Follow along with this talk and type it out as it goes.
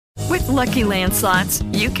Lucky Land Slots,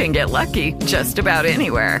 you can get lucky just about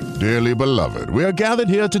anywhere. Dearly beloved, we are gathered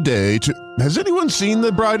here today to... Has anyone seen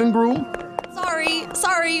the bride and groom?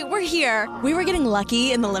 Sorry, we're here. We were getting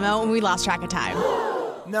lucky in the limo and we lost track of time.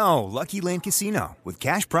 No, Lucky Land Casino, with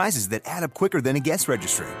cash prizes that add up quicker than a guest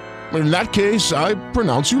registry. In that case, I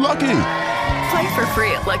pronounce you lucky. Play for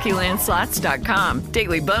free at LuckyLandSlots.com.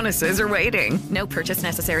 Daily bonuses are waiting. No purchase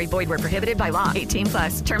necessary. Void where prohibited by law.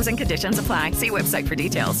 18+. Terms and conditions apply. See website for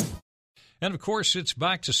details. And, of course, it's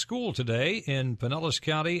back to school today in Pinellas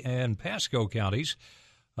County and Pasco counties.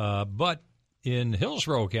 But in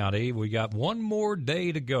Hillsborough County, we got one more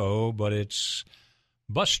day to go, but it's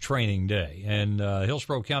bus training day. And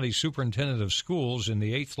Hillsborough County Superintendent of Schools in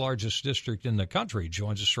the 8th largest district in the country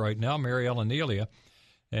joins us right now, Ellen Elia.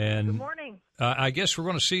 And good morning. I guess we're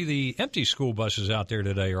going to see the empty school buses out there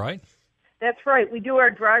today, right? That's right. We do our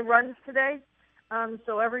dry runs today.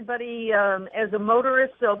 So everybody, as a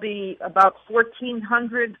motorist, there'll be about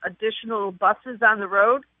 1,400 additional buses on the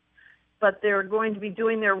road, but they're going to be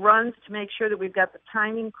doing their runs to make sure that we've got the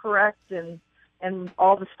timing correct and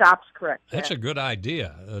all the stops correct. That's a good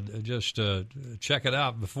idea. Just check it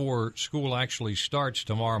out before school actually starts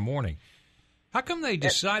tomorrow morning. How come they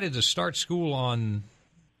decided to start school on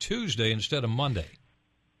Tuesday instead of Monday?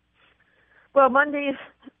 Well, Monday,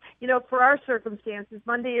 for our circumstances,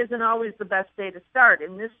 Monday isn't always the best day to start.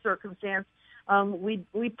 In this circumstance,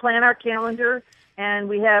 we plan our calendar, and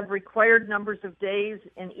we have required numbers of days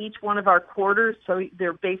in each one of our quarters, so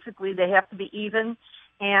they have to be even.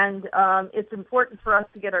 And it's important for us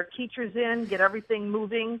to get our teachers in, get everything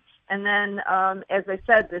moving, and then, as I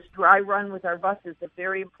said, this dry run with our buses is a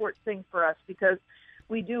very important thing for us because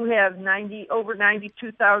we do have over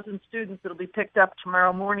 92,000 students that will be picked up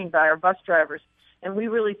tomorrow morning by our bus drivers. And we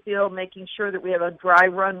really feel making sure that we have a dry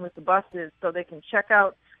run with the buses so they can check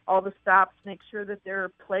out all the stops, make sure that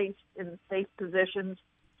they're placed in safe positions.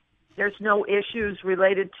 There's no issues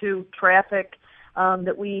related to traffic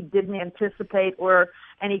that we didn't anticipate or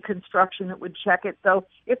any construction that would check it. So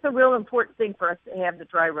it's a real important thing for us to have the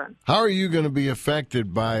dry run. How are you going to be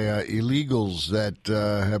affected by illegals that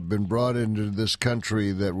have been brought into this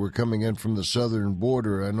country that were coming in from the southern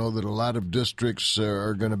border? I know that a lot of districts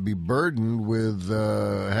are going to be burdened with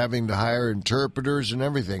having to hire interpreters and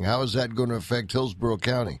everything. How is that going to affect Hillsborough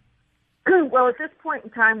County? Well, at this point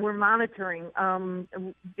in time, we're monitoring.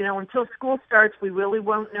 Until school starts, we really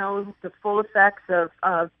won't know the full effects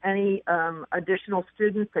of any additional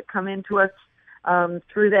students that come into us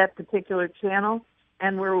through that particular channel.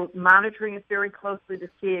 And we're monitoring it very closely to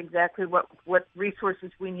see exactly what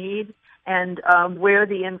resources we need and where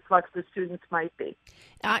the influx of students might be.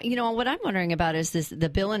 What I'm wondering about is the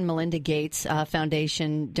Bill and Melinda Gates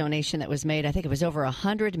Foundation donation that was made. I think it was over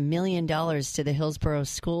 $100 million to the Hillsborough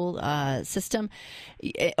school system.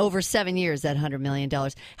 Over 7 years, that $100 million.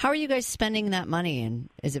 How are you guys spending that money, and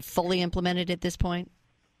is it fully implemented at this point?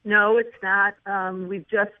 No, it's not. We've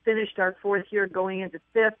just finished our 4th year going into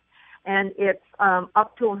 5th. And it's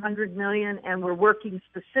up to $100 million, and we're working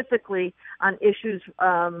specifically on issues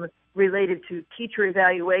related to teacher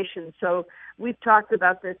evaluation. So we've talked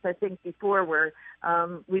about this, I think, before, where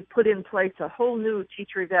we put in place a whole new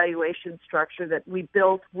teacher evaluation structure that we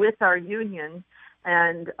built with our union,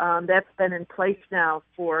 and that's been in place now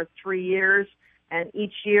for 3 years, and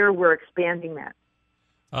each year we're expanding that.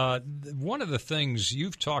 One of the things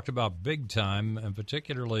you've talked about big time, and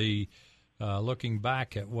particularly looking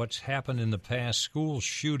back at what's happened in the past, school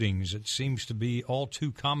shootings, it seems to be all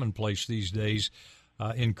too commonplace these days.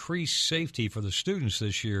 Increased safety for the students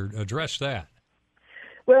this year. Address that.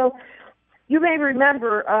 Well, you may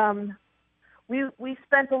remember we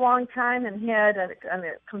spent a long time and had a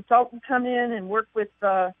consultant come in and work with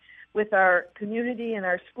our community and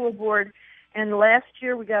our school board. And last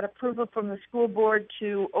year we got approval from the school board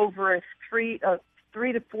to, over a 3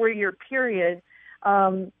 to 4 year period,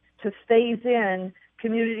 to phase in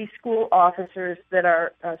community school officers that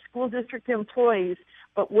are school district employees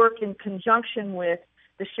but work in conjunction with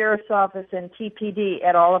the sheriff's office and TPD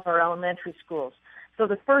at all of our elementary schools. So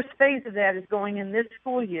the first phase of that is going in this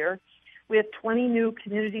school year. We have 20 new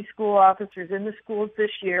community school officers in the schools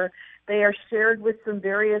this year. They are shared with some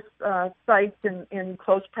various sites in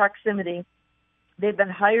close proximity. They've been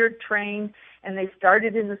hired, trained, and they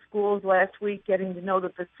started in the schools last week getting to know the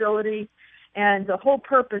facility. And the whole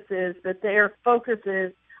purpose is that their focus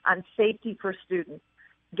is on safety for students,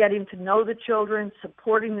 getting to know the children,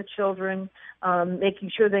 supporting the children,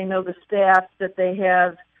 making sure they know the staff, that they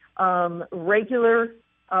have regular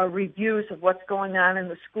reviews of what's going on in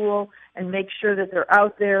the school, and make sure that they're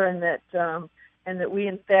out there and that we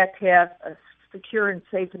in fact have a secure and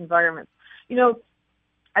safe environment. You know,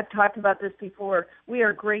 I've talked about this before. We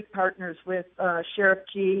are great partners with Sheriff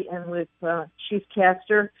G and with Chief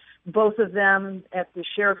Castor. Both of them at the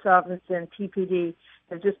Sheriff's Office and TPD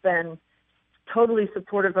have just been totally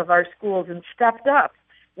supportive of our schools and stepped up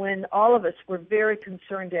when all of us were very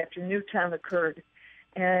concerned after Newtown occurred.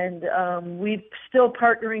 And we're still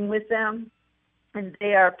partnering with them, and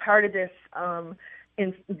they are part of this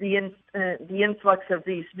in the influx of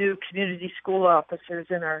these new community school officers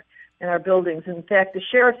in our buildings. In fact, the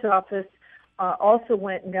Sheriff's Office also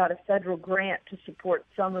went and got a federal grant to support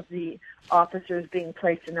some of the officers being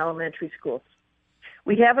placed in elementary schools.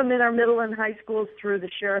 We have them in our middle and high schools through the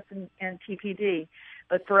Sheriff and TPD,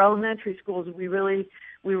 but for elementary schools, we really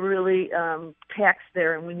taxed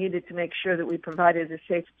there, and we needed to make sure that we provided a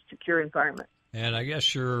safe, secure environment. And I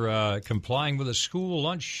guess you're complying with a school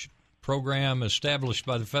lunch program established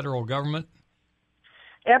by the federal government?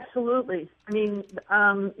 Absolutely. I mean,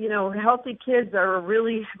 healthy kids are a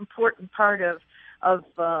really important part of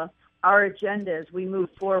our agenda as we move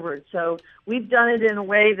forward. So we've done it in a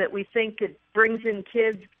way that we think it brings in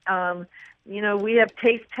kids. We have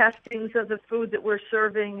taste testings of the food that we're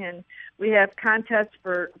serving, and we have contests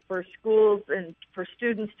for schools and for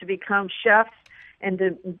students to become chefs and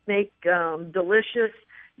to make delicious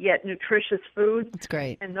yet nutritious food. That's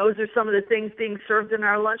great. And those are some of the things being served in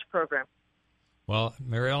our lunch program. Well,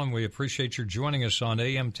 Mary Ellen, we appreciate your joining us on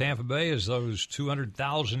AM Tampa Bay as those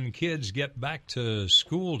 200,000 kids get back to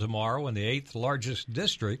school tomorrow in the 8th largest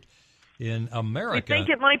district in America. We think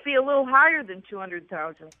it might be a little higher than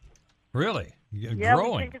 200,000. Really? Yeah,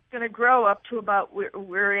 growing. we think it's going to grow up to about,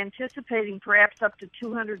 we're anticipating perhaps up to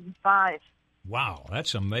 205. Wow,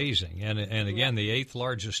 that's amazing. And again, the 8th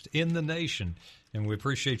largest in the nation. And we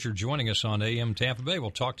appreciate your joining us on AM Tampa Bay.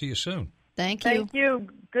 We'll talk to you soon. Thank you. Thank you.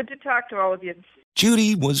 Good to talk to all of you.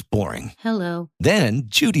 Judy was boring. Hello. Then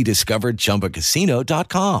Judy discovered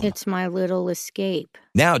ChumbaCasino.com. It's my little escape.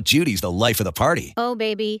 Now Judy's the life of the party. Oh,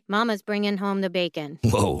 baby, mama's bringing home the bacon.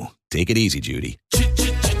 Whoa, take it easy, Judy.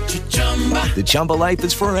 The Chumba life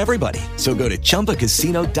is for everybody. So go to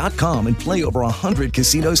ChumbaCasino.com and play over 100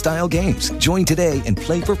 casino-style games. Join today and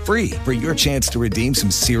play for free for your chance to redeem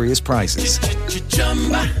some serious prizes.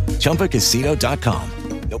 ChumbaCasino.com.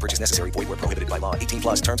 No purchase necessary. Void where prohibited by law.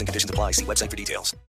 18+ terms and conditions apply. See website for details.